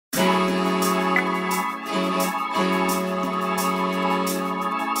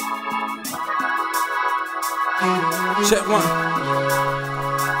Check one.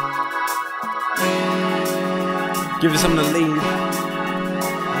 Give you something to lead.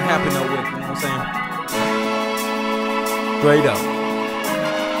 I'm happy no with, you know what I'm saying? Straight up.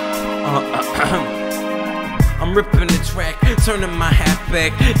 I'm ripping the track, turning my hat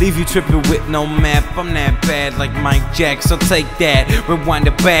back, leave you tripping with no map. I'm that bad like Mike Jack, so take that, rewind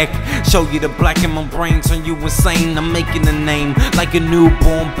it back, show you the black in my brain, turn you insane. I'm making a name like a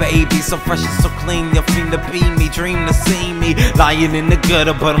newborn baby, so fresh and so clean. You'll feel to be me, dream to see me lying in the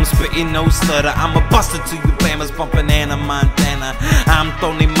gutter, but I'm spitting no stutter. I'm a buster to you bammers, bumping Anna Montana. I'm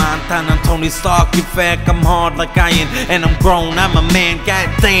Tony Montana, Tony Stark. In fact, I'm hard like iron, and I'm grown. I'm a man,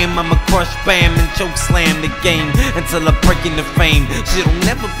 goddamn. I'm a crush, bam, and choke slam the game until I break into fame. Shit'll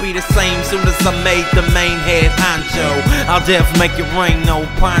never be the same. Soon as I made the main head honcho, I'll def make it rain, no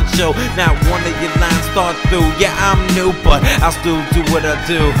poncho. Not one of your lines start through. Yeah, I'm new, but I'll still do what I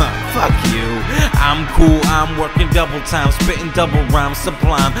do. Fuck you. I'm cool, I'm working double time, spitting double rhymes,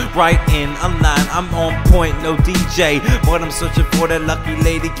 sublime, right in a line. I'm on point, no DJ, but I'm searching for that lucky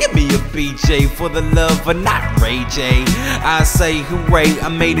lady. Give me a BJ for the love, but not Ray J. I say hooray, I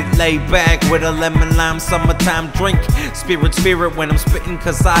made it laid back with a lemon lime summertime drink. Spirit when I'm spitting,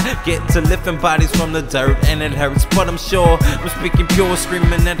 cause I get to lifting bodies from the dirt and it hurts, but I'm sure I'm speaking pure,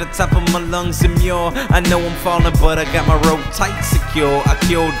 screaming at the top of my lungs and mure. I know I'm falling, but I got my rope tight secure. I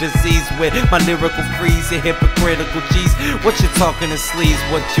cure disease with my lyrical freeze, you hypocritical G's. What you talking to sleeves,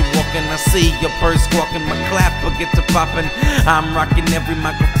 what you walking, I see your purse squawking, my clapper get to popping. I'm rocking every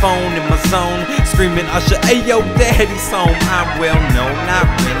microphone in my zone, screaming Usher, ayo daddy's home. I will, no, not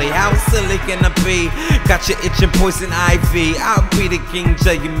really, how silly can I be? Got you itching poison ivy, I'll be the king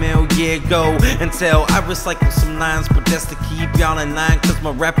J.M.L, yeah, go and tell. I recycle some lines, but that's to keep y'all in line, cause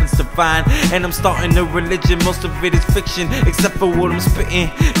my rapping's divine, and I'm starting a religion. Most of it is fiction, except for what I'm spitting,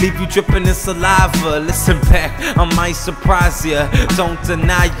 leave you dripping in saliva. Listen back, I might surprise ya, don't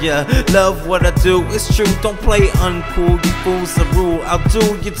deny ya. Love what I do, it's true, don't play uncool, you fools the rule, I'll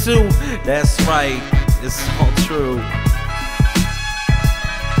do you too. That's right, it's all true.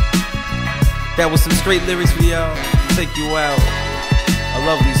 That was some straight lyrics for y'all, take you out. I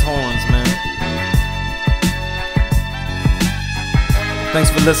love these horns, man. Thanks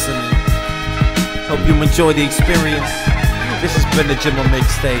for listening. Hope you enjoy the experience. This has been the JIMEL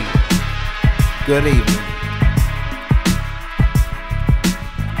Mixtape. Good evening.